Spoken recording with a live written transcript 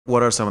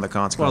What are some of the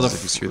Well, consequences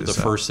if you screw the this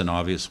up? first and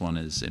obvious one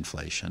is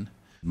inflation.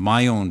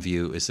 My own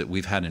view is that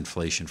we've had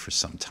inflation for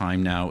some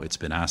time now. It's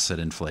been asset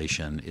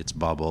inflation. It's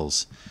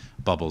bubbles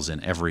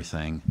in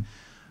everything.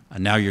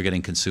 And now you're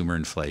getting consumer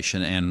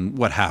inflation. And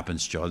what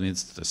happens, Joe, I mean,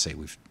 it's to say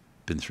we've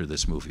been through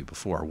this movie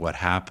before. What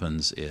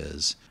happens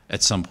is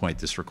at some point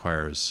this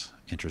requires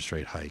interest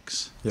rate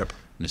hikes. Yep.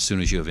 And as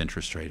soon as you have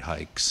interest rate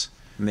hikes,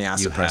 And the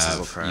asset prices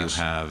will crash.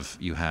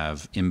 you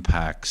have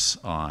impacts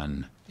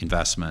on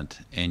investment,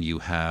 and you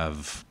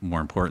have,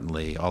 more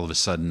importantly, all of a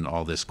sudden,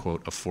 all this,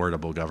 quote,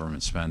 affordable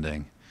government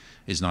spending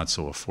is not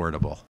so affordable.